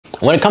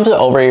When it comes to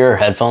over-ear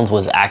headphones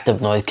with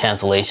active noise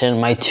cancellation,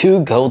 my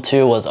two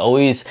go-to was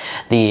always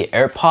the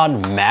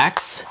Airpods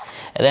Max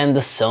and then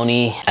the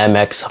Sony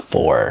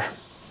MX4.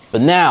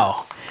 But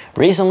now,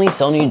 recently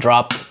Sony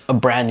dropped a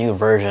brand new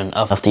version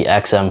of the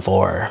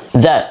XM4,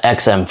 the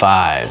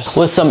XM5s,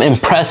 with some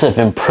impressive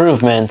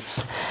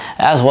improvements,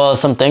 as well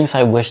as some things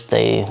I wish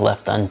they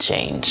left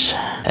unchanged.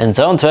 And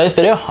so in today's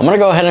video, I'm gonna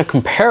go ahead and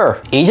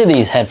compare each of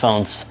these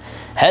headphones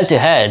head to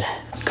head,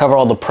 cover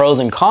all the pros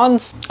and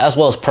cons, as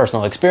well as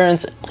personal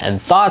experience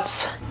and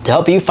thoughts to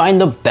help you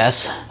find the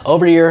best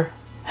over-ear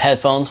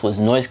headphones with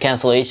noise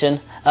cancellation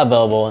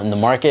available in the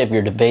market if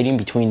you're debating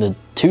between the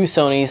two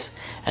Sonys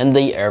and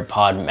the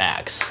Airpods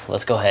Max.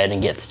 Let's go ahead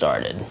and get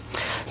started.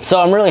 So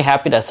I'm really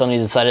happy that Sony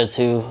decided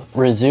to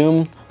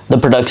resume the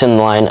production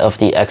line of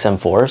the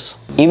XM4s.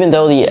 Even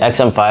though the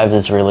XM5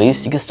 is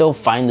released, you can still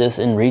find this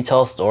in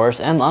retail stores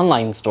and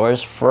online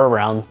stores for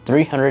around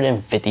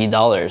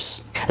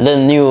 $350. And then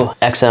the new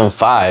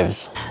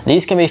XM5s,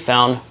 these can be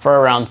found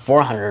for around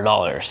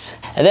 $400.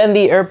 And then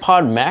the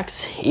Airpods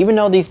Max, even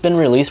though these been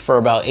released for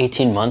about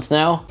 18 months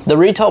now, the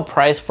retail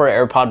price for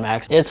Airpods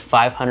Max, it's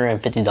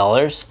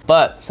 $550.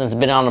 But since it's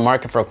been on the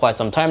market for quite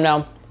some time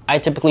now, I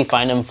typically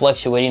find them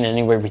fluctuating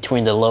anywhere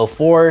between the low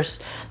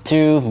 4s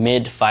to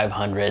mid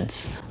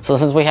 500s. So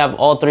since we have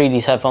all three of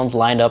these headphones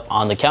lined up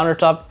on the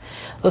countertop,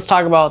 let's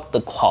talk about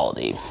the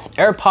quality.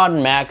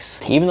 Airpods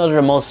Max, even though they're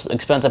the most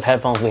expensive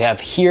headphones we have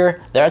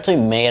here, they're actually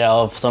made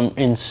out of some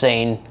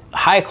insane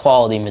high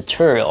quality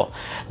material.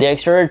 The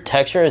exterior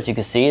texture, as you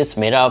can see, it's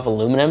made out of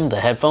aluminum,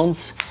 the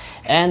headphones,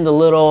 and the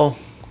little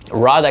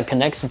rod that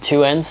connects the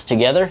two ends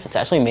together, it's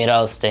actually made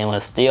out of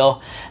stainless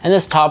steel. And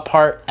this top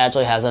part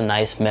actually has a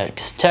nice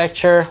mesh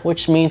texture,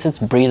 which means it's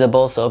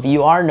breathable. So if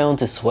you are known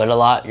to sweat a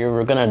lot,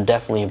 you're gonna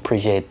definitely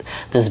appreciate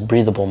this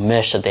breathable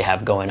mesh that they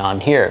have going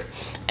on here.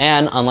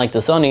 And unlike the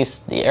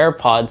Sonys, the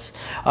AirPods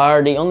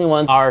are the only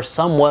ones are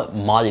somewhat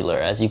modular,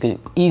 as you could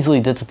easily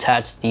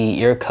detach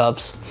the ear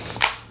cups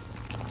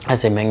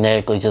as they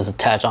magnetically just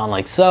attach on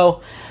like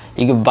so.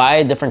 You can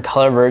buy different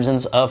color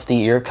versions of the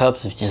ear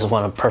cups if you just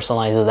want to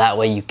personalize it that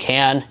way, you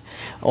can.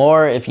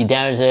 Or if you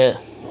damage it,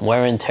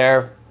 wear and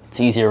tear, it's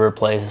easy to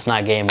replace. It's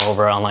not game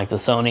over unlike the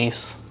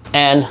Sonys.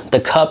 And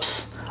the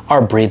cups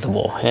are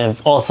breathable.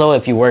 Also,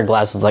 if you wear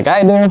glasses like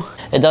I do,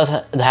 it does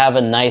have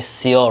a nice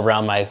seal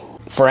around my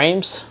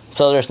frames,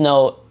 so there's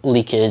no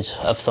leakage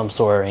of some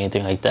sort or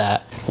anything like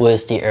that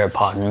with the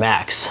Airpods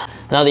Max.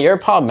 Now the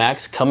Airpods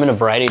Max come in a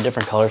variety of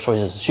different color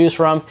choices to choose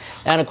from,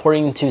 and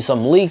according to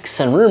some leaks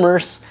and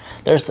rumors,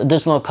 there's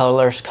additional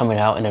colors coming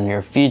out in the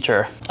near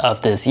future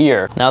of this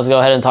year. Now let's go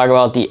ahead and talk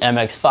about the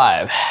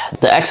MX5.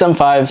 The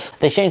XM5s,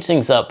 they changed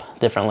things up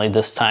differently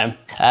this time,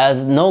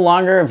 as no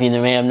longer, if you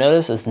may have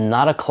noticed, is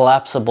not a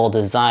collapsible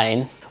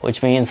design,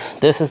 which means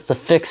this is the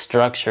fixed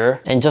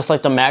structure, and just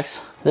like the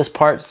Max, this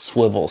part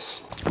swivels,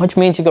 which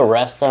means you can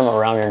rest them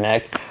around your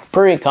neck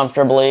pretty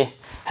comfortably,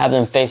 have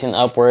them facing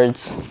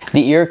upwards.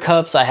 The ear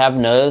cups, I have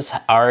noticed,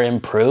 are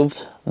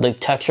improved. The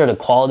texture, the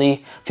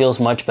quality feels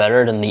much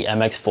better than the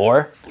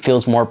MX4. It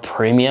feels more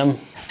premium.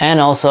 And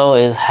also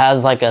it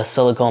has like a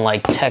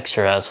silicone-like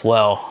texture as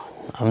well.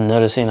 I'm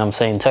noticing I'm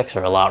saying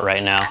texture a lot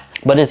right now.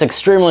 But it's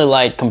extremely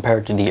light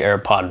compared to the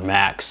Airpods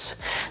Max.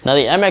 Now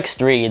the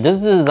MX3, this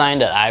is the design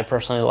that I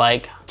personally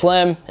like.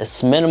 Slim,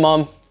 it's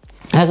minimum.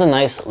 It has a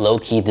nice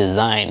low-key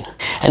design.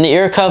 And the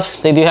ear cuffs,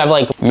 they do have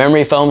like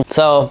memory foam.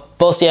 So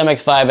both the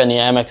MX5 and the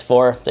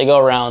MX4, they go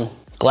around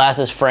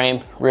glasses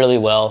frame really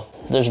well.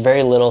 There's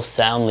very little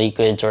sound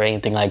leakage or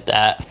anything like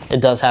that. It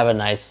does have a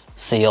nice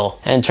seal.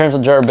 And in terms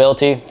of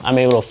durability, I'm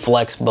able to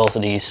flex both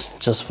of these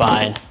just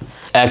fine.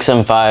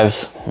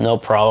 XM5s, no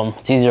problem.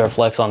 It's easier to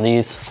flex on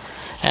these.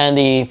 And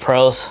the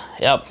Pros,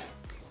 yep,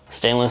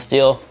 stainless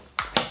steel.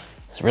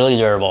 It's really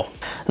durable.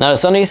 Now the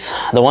Sonys,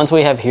 the ones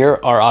we have here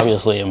are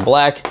obviously in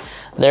black.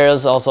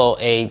 There's also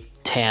a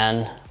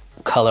tan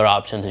color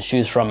option to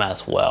choose from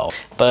as well.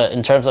 But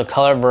in terms of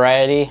color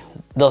variety,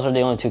 those are the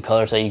only two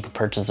colors that you can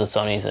purchase the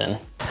Sonys in.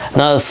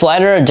 Now the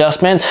slider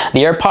adjustment, the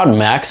Airpods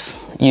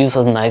Max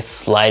uses a nice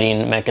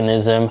sliding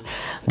mechanism.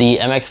 The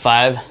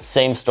MX5,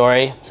 same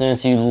story. As soon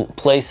as you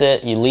place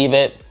it, you leave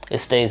it, it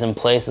stays in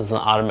place. It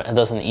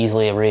doesn't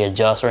easily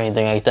readjust or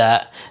anything like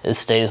that. It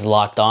stays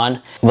locked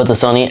on. But the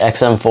Sony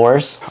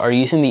XM4s are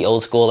using the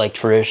old school, like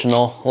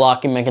traditional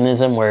locking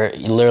mechanism where it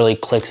literally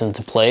clicks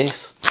into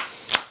place.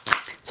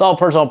 It's all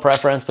personal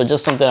preference, but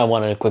just something I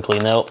wanted to quickly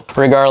note.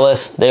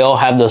 Regardless, they all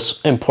have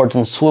this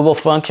important swivel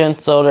function,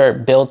 so they're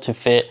built to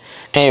fit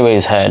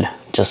anybody's head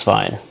just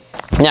fine.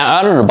 Now,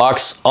 out of the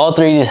box, all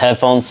three of these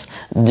headphones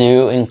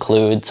do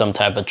include some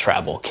type of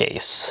travel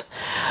case.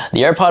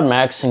 The Airpods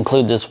Max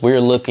include this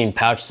weird looking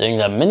pouch thing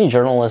that many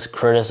journalists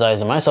criticize,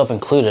 and myself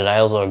included. I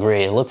also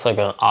agree. It looks like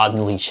an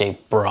oddly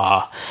shaped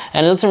bra,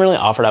 and it doesn't really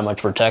offer that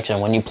much protection.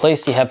 When you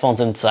place the headphones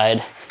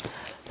inside,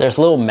 there's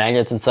little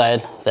magnets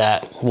inside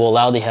that will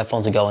allow the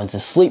headphones to go into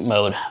sleep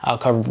mode. I'll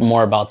cover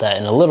more about that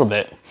in a little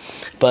bit,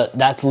 but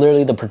that's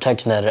literally the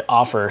protection that it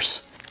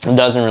offers. It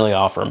doesn't really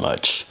offer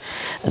much.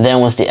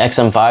 Then was the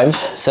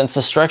XM5s. Since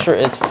the structure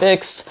is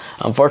fixed,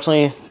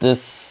 unfortunately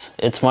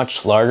it's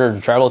much larger.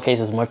 The travel case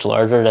is much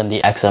larger than the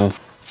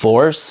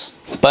XM4s.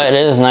 But it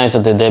is nice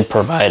that they did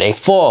provide a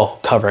full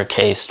cover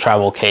case,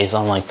 travel case,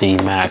 unlike the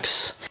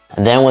Max.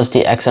 And then was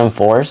the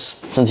XM4s.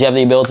 Since you have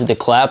the ability to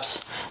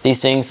collapse, these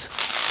things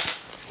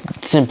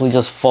simply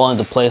just fall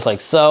into place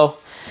like so.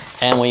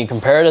 And when you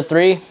compare the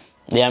three,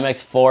 the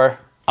MX4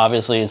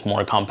 obviously is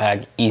more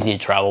compact, easy to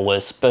travel with,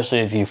 especially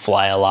if you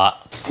fly a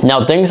lot.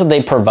 Now, things that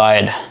they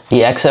provide,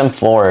 the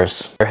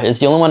XM4s is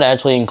the only one that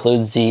actually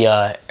includes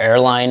the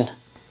airline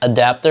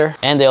adapter,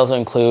 and they also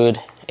include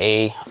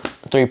a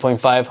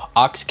 3.5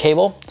 aux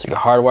cable, so you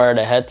can hardwire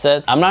the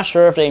headset. I'm not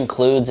sure if it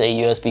includes a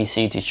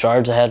USB-C to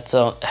charge the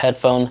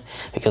headphone,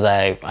 because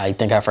I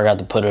think I forgot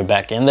to put it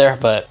back in there,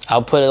 but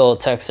I'll put a little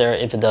text there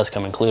if it does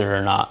come included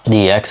or not.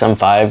 The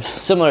XM5,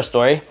 similar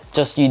story,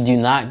 just you do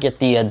not get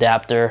the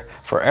adapter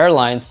for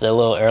airlines, the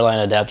little airline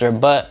adapter,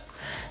 but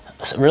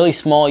a really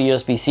small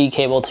USB-C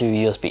cable to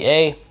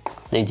USB-A.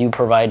 They do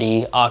provide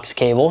the aux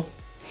cable,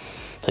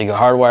 so you can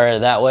hardwire it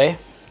that way.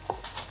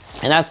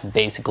 And that's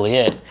basically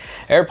it.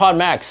 AirPod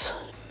Max,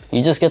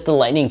 you just get the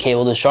lightning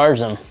cable to charge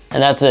them,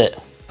 and that's it.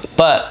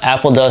 But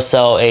Apple does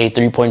sell a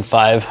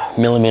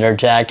 3.5mm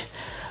jack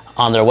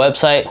on their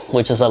website,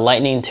 which is a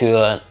lightning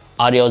to an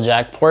audio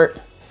jack port.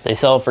 They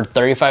sell it for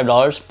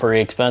 $35,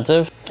 pretty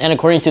expensive. And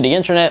according to the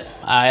internet,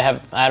 I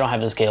don't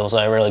have this cable, so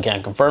I really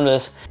can't confirm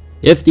this.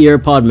 If the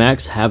AirPod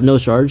Max have no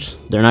charge,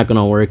 they're not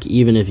gonna work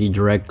even if you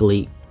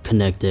directly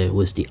connect it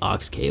with the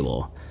aux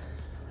cable.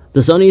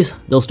 The Sonys,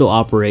 they'll still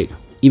operate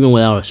even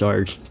without a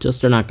charge, just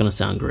they're not gonna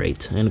sound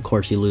great. And of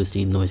course you lose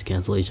the noise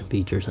cancellation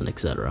features and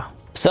etc.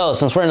 So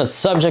since we're in the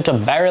subject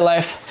of battery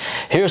life,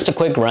 here's the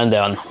quick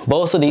rundown.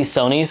 Both of these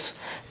Sonys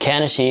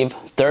can achieve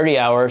 30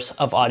 hours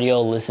of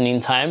audio listening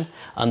time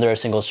under a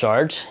single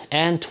charge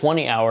and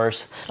 20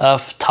 hours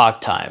of talk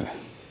time.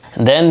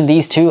 And then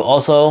these two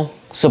also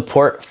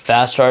support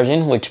fast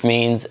charging, which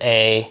means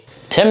a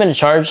 10-minute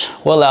charge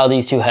will allow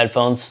these two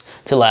headphones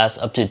to last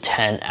up to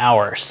 10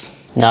 hours.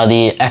 Now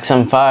the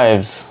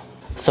XM5s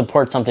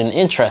support something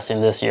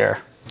interesting this year.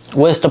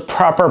 With the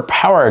proper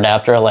power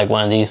adapter, like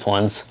one of these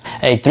ones,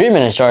 a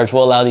 3-minute charge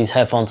will allow these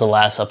headphones to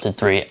last up to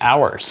 3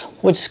 hours,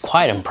 which is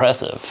quite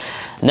impressive.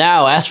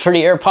 Now, as for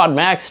the AirPod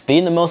Max,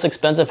 being the most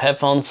expensive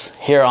headphones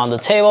here on the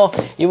table,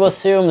 you will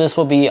assume this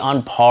will be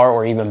on par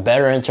or even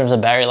better in terms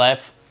of battery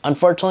life.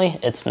 Unfortunately,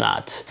 it's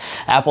not.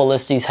 Apple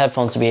lists these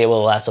headphones to be able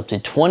to last up to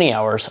 20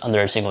 hours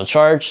under a single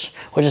charge,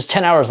 which is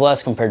 10 hours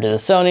less compared to the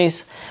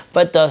Sonys,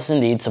 but does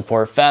indeed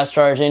support fast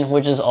charging,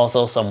 which is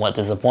also somewhat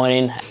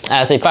disappointing,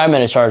 as a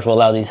 5-minute charge will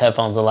allow these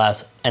headphones to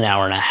last an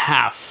hour and a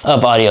half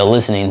of audio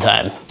listening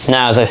time.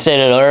 Now, as I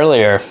stated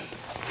earlier,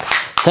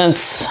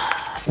 since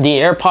the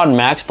AirPod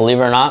Max, believe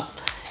it or not,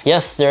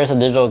 yes, there is a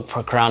digital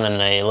crown and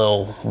a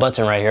little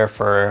button right here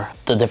for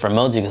the different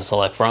modes you can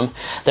select from.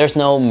 There's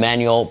no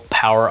manual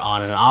power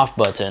on and off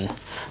button.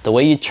 The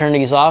way you turn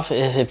these off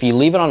is if you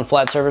leave it on a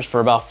flat surface for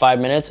about 5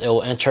 minutes, it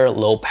will enter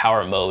low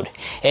power mode,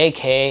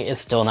 aka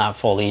it's still not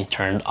fully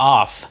turned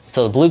off.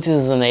 So the Bluetooth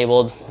is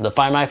enabled, the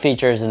Find My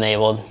feature is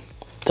enabled,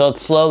 so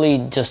it's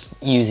slowly just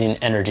using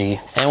energy.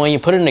 And when you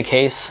put it in the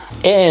case,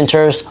 it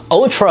enters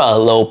ultra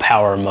low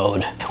power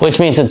mode, which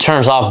means it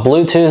turns off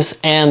Bluetooth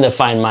and the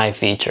Find My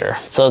feature.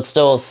 So it's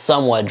still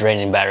somewhat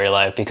draining battery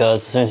life because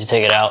as soon as you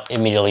take it out, it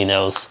immediately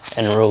knows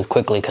and will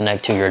quickly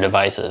connect to your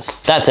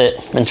devices. That's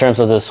it in terms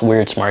of this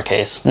weird smart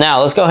case.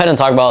 Now let's go ahead and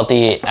talk about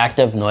the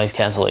active noise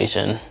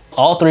cancellation.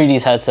 All three of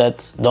these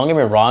headsets, don't get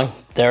me wrong,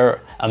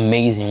 they're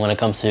amazing when it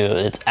comes to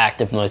its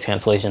active noise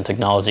cancellation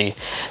technology.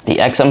 The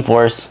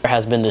XM4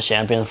 has been the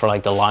champion for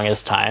like the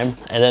longest time,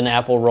 and then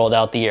Apple rolled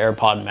out the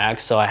AirPod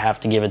Max, so I have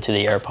to give it to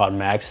the AirPod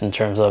Max in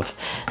terms of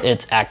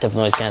its active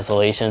noise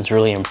cancellation. It's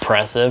really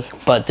impressive.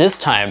 But this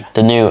time,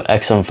 the new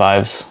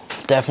XM5s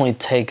definitely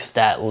takes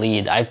that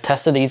lead. I've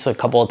tested these a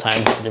couple of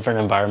times in different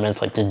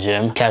environments like the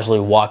gym, casually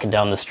walking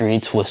down the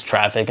streets with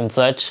traffic and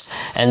such,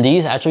 and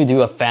these actually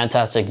do a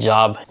fantastic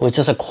job with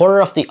just a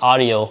quarter of the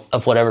audio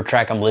of whatever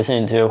track I'm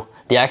listening to.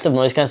 The active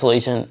noise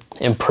cancellation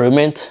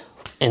improvement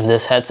in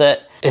this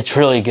headset, it's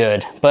really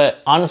good,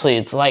 but honestly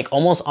it's like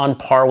almost on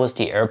par with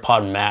the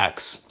AirPod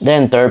Max.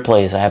 Then third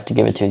place, I have to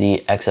give it to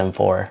the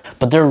XM4,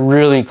 but they're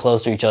really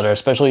close to each other,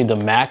 especially the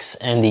Max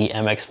and the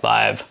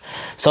MX5.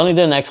 Sony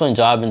did an excellent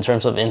job in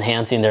terms of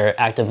enhancing their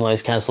active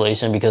noise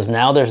cancellation because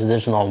now there's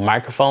additional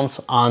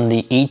microphones on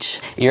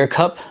each ear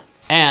cup,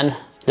 and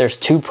there's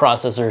two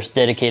processors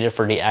dedicated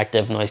for the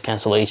active noise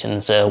cancellation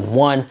instead of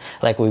one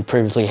like we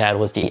previously had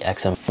was the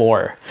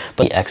XM4.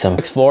 But the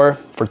XM4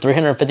 for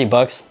 350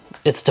 bucks,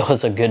 it still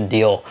is a good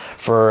deal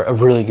for a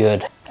really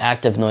good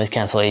active noise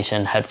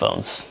cancellation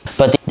headphones.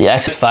 But the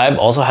XM5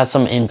 also has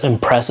some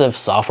impressive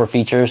software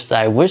features that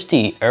I wish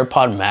the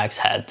AirPod Max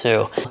had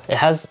too. It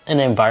has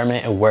an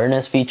environment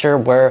awareness feature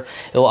where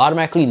it will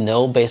automatically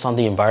know based on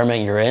the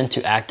environment you're in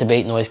to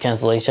activate noise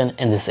cancellation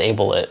and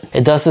disable it.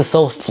 It does this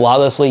so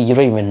flawlessly you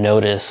don't even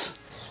notice.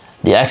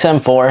 The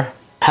XM4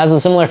 has a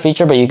similar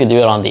feature, but you could do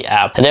it on the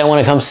app. And then when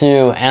it comes to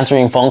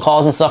answering phone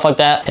calls and stuff like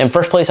that, in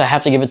first place, I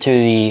have to give it to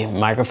the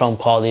microphone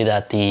quality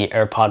that the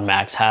AirPod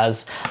Max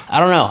has. I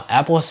don't know,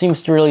 Apple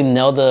seems to really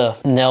nail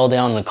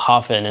down the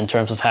coffin in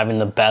terms of having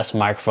the best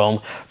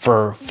microphone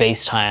for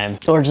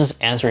FaceTime or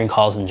just answering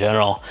calls in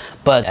general.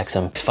 But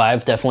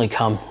XM5 definitely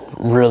come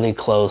really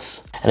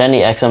close. And then the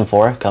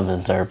XM4 comes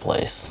in third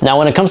place. Now,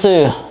 when it comes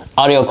to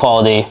audio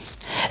quality,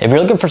 if you're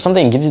looking for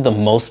something that gives you the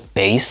most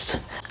bass,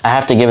 I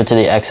have to give it to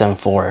the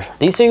XM4.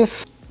 These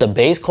things, the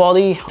bass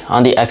quality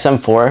on the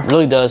XM4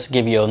 really does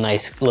give you a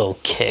nice little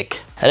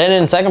kick. And then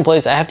in second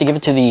place, I have to give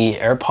it to the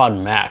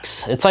AirPod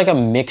Max. It's like a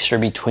mixture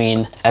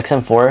between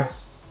XM4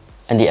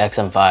 and the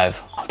XM5.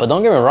 But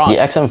don't get me wrong, the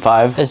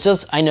XM5 is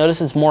just, I notice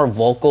it's more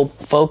vocal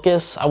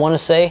focus, I want to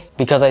say,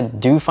 because I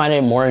do find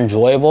it more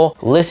enjoyable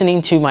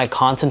listening to my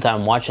content that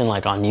I'm watching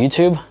like on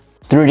YouTube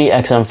through the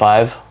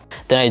XM5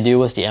 than I do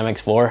with the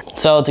MX4.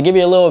 So to give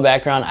you a little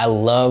background, I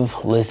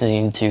love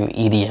listening to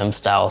EDM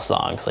style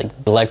songs like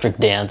electric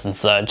dance and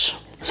such.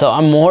 So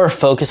I'm more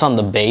focused on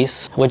the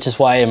bass, which is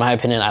why in my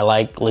opinion, I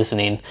like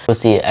listening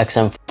with the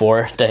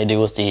XM4 than I do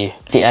with the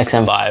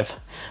XM5.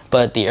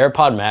 But the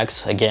AirPod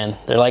Max, again,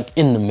 they're like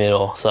in the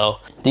middle. So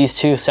these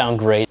two sound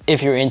great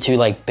if you're into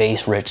like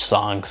bass rich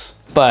songs.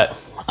 But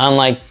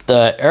unlike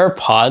the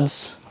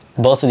AirPods,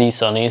 both of these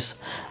Sonys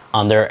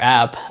on their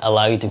app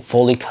allow you to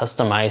fully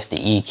customize the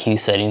EQ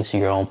settings to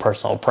your own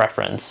personal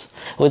preference.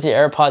 With the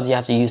AirPods, you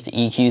have to use the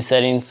EQ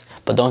settings,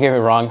 but don't get me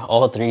wrong,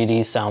 all three of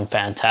these sound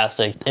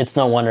fantastic. It's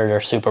no wonder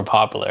they're super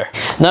popular.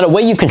 Now, the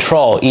way you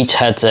control each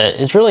headset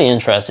is really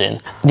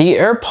interesting. The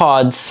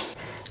AirPods,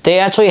 they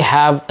actually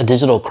have a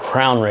digital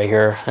crown right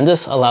here, and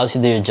this allows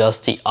you to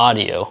adjust the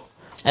audio.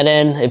 And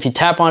then if you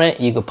tap on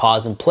it, you could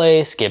pause and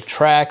play, skip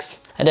tracks.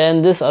 And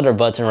then this other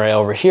button right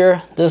over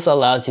here, this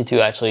allows you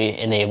to actually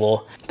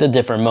enable the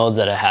different modes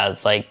that it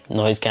has, like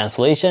noise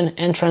cancellation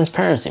and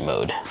transparency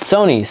mode.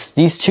 Sony's,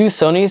 these two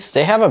Sonys,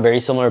 they have a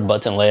very similar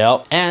button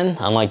layout. And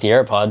unlike the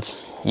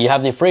AirPods, you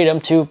have the freedom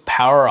to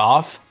power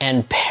off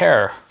and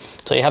pair.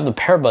 So you have the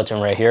pair button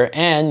right here,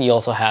 and you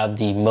also have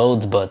the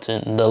modes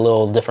button, the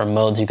little different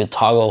modes you could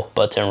toggle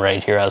button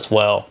right here as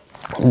well.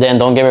 Then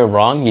don't get me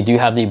wrong, you do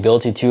have the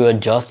ability to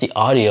adjust the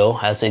audio,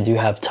 as they do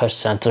have touch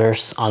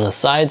sensors on the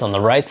sides, on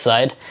the right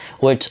side,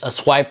 which a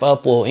swipe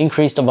up will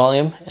increase the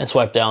volume and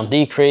swipe down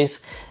decrease,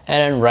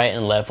 and then right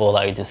and left will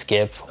allow you to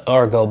skip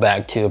or go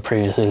back to a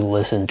previously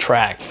listened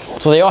track.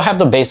 So they all have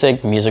the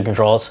basic music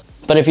controls,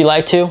 but if you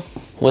like to,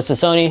 with the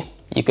Sony,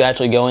 you could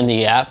actually go in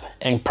the app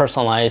and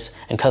personalize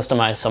and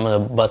customize some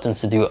of the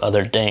buttons to do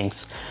other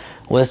things.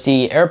 With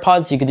the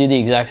AirPods, you could do the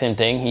exact same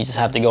thing. You just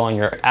have to go on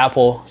your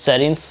Apple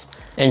settings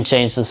and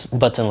change this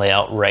button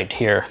layout right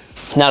here.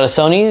 Now, the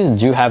Sonys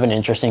do have an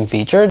interesting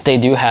feature. They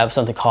do have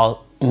something called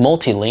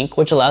multi-link,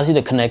 which allows you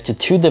to connect to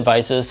two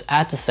devices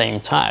at the same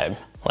time,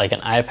 like an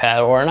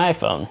iPad or an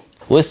iPhone.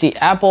 With the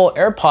Apple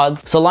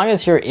AirPods, so long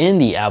as you're in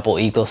the Apple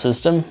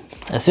ecosystem,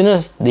 as soon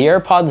as the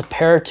AirPods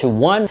pair to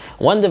one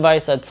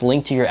device that's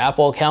linked to your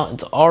Apple account,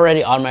 it's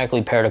already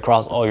automatically paired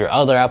across all your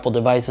other Apple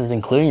devices,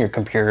 including your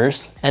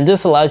computers. And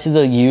this allows you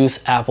to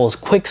use Apple's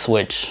quick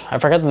switch. I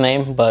forgot the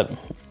name, but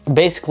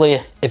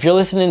basically, if you're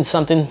listening to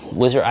something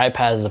with your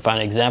iPad as a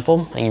fine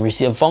example, and you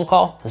receive a phone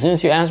call, as soon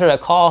as you answer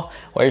that call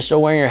while you're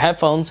still wearing your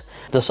headphones,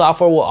 the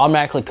software will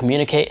automatically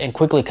communicate and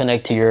quickly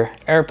connect to your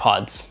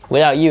AirPods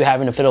without you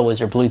having to fiddle with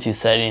your Bluetooth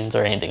settings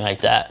or anything like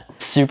that.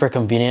 It's super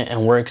convenient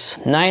and works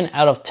 9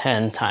 out of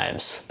 10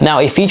 times. Now,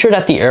 a feature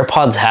that the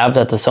AirPods have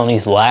that the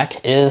Sonys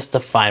lack is the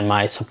Find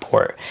My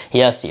support.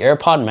 Yes, the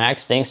AirPod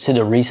Max, thanks to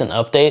the recent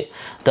update,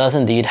 does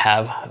indeed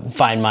have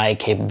Find My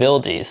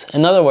capabilities.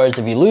 In other words,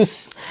 if you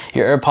lose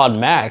your AirPod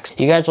Max,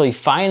 you can actually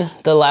find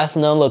the last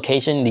known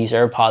location these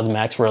AirPods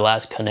Max were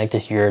last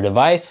connected to your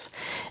device.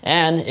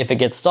 And if it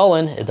gets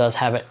stolen, it does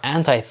have an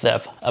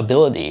anti-theft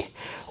ability,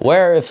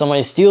 where if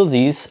somebody steals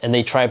these and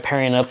they try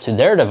pairing up to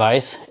their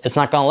device, it's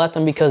not gonna let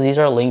them because these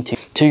are linked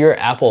to your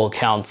Apple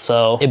account.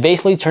 So it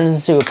basically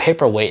turns into a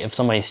paperweight if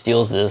somebody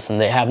steals this, and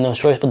they have no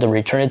choice but to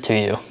return it to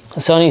you.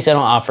 Sony's, they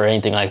don't offer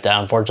anything like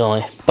that,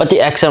 unfortunately. But the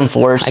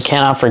XM4, I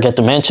cannot forget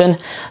to mention,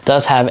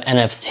 does have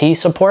NFC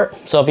support.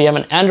 So if you have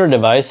an Android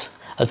device,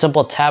 a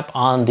simple tap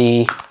on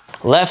the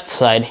left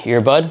side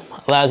earbud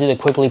allows you to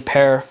quickly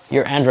pair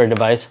your Android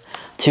device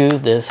to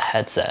this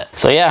headset.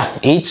 So yeah,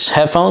 each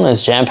headphone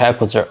is jam-packed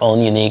with their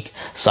own unique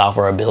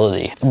software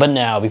ability. But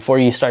now, before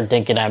you start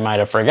thinking I might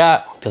have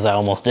forgot, because I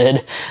almost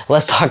did,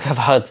 let's talk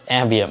about its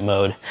ambient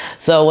mode.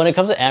 So when it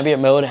comes to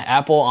ambient mode,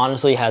 Apple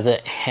honestly has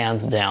it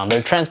hands down.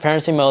 Their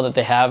transparency mode that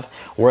they have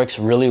works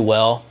really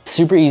well,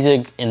 super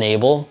easy to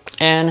enable,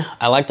 and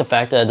I like the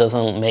fact that it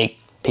doesn't make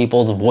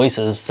people's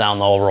voices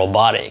sound all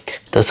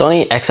robotic. The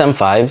Sony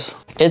XM5's,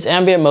 its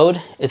ambient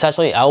mode, it's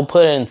actually, I'll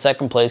put it in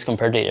second place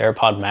compared to the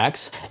AirPod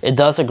Max. It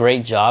does a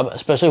great job,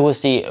 especially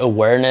with the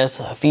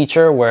awareness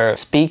feature, where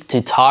speak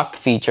to talk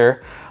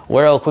feature,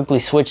 where it'll quickly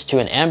switch to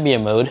an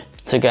ambient mode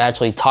so you can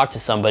actually talk to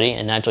somebody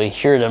and actually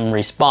hear them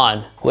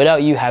respond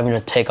without you having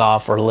to take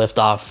off or lift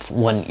off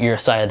one ear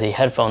side of the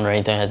headphone or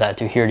anything like that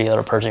to hear the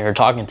other person you're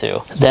talking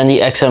to. Then the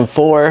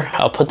XM4,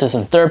 I'll put this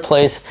in third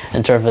place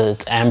in terms of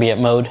its ambient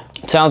mode.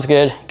 Sounds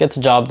good, gets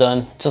the job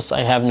done. Just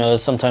I have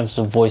noticed sometimes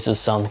the voices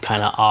sound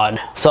kind of odd.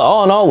 So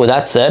all in all, with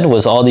that said,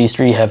 was all these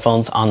 3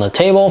 headphones on the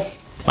table.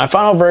 My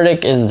final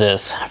verdict is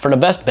this: for the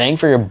best bang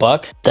for your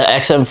buck, the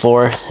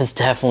XM4 is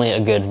definitely a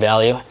good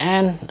value,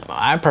 and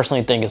I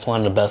personally think it's one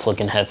of the best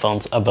looking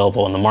headphones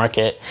available in the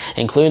market,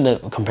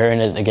 including comparing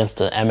it against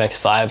the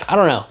MX5. I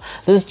don't know,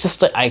 this is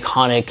just an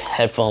iconic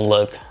headphone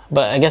look,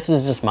 but I guess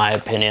this is just my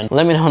opinion.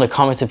 Let me know in the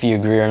comments if you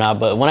agree or not,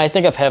 but when I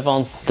think of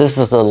headphones, this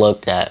is the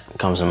look that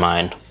comes to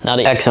mind. Now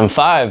the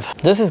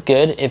XM5, this is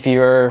good if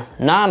you're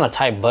not on a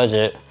tight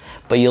budget,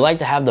 but you like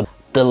to have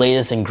the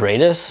latest and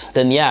greatest,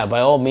 then yeah, by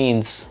all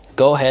means,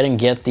 go ahead and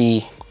get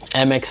the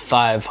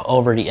MX5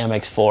 over the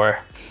MX4.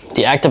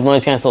 The active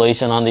noise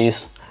cancellation on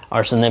these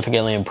are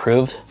significantly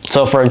improved.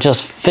 So for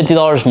just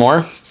 $50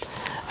 more,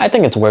 I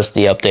think it's worth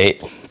the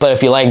update. But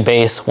if you like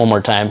bass, one more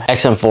time,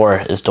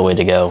 XM4 is the way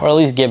to go. Or at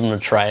least give them a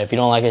try. If you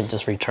don't like it,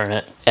 just return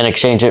it and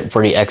exchange it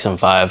for the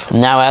XM5.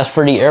 Now as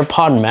for the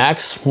Airpods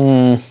Max,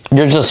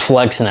 you're just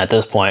flexing at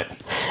this point.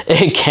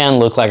 It can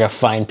look like a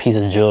fine piece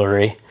of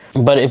jewelry.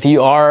 But if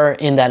you are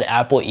in that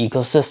Apple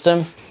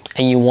ecosystem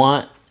and you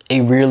want a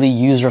really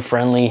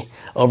user-friendly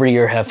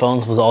over-the-ear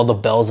headphones with all the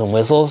bells and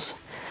whistles,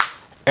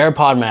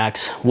 Airpods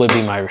Max would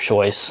be my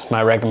choice,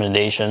 my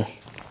recommendation.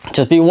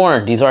 Just be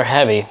warned, these are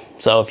heavy.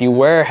 So if you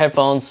wear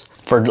headphones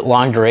for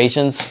long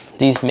durations,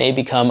 these may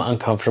become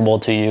uncomfortable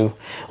to you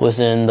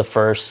within the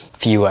first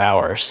few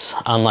hours.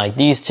 Unlike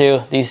these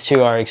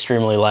two are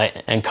extremely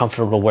light and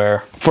comfortable to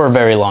wear for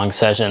very long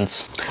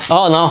sessions.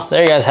 Oh no,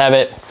 there you guys have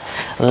it.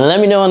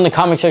 Let me know in the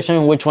comment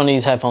section which one of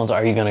these headphones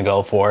are you gonna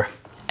go for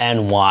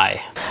and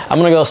why. I'm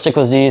gonna go stick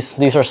with these.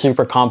 These are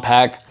super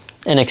compact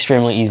and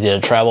extremely easy to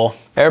travel.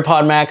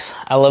 Airpods Max,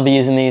 I love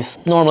using these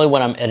normally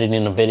when I'm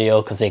editing a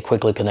video because they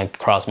quickly connect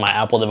across my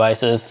Apple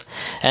devices.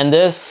 And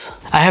this,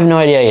 I have no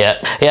idea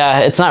yet. Yeah,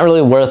 it's not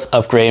really worth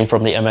upgrading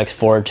from the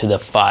MX4 to the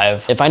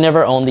 5. If I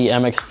never owned the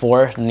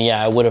MX4, then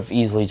yeah, I would have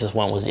easily just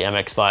went with the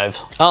MX5.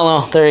 I don't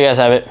know, there you guys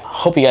have it.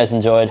 Hope you guys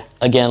enjoyed.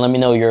 Again, let me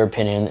know your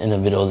opinion in the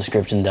video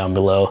description down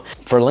below.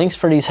 For links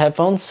for these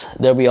headphones,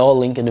 there'll be all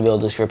linked in the video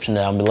description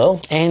down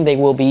below, and they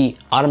will be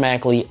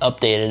automatically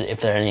updated if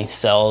there are any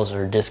sales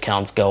or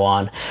discounts go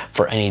on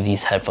for any of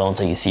these headphones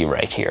that you see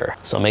right here.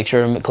 So make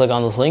sure to click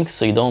on those links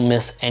so you don't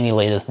miss any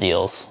latest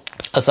deals.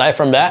 Aside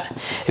from that,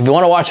 if you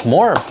want to watch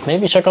more,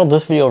 maybe check out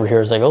this video over here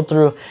as I go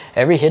through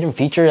every hidden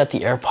feature that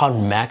the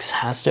Airpods Max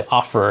has to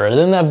offer. And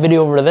then that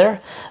video over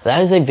there,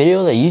 that is a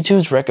video that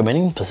YouTube's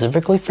recommending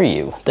specifically for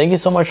you. Thank you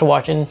so much for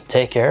watching.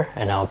 Take care,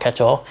 and I'll catch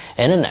you all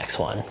in the next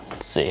one.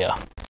 See ya.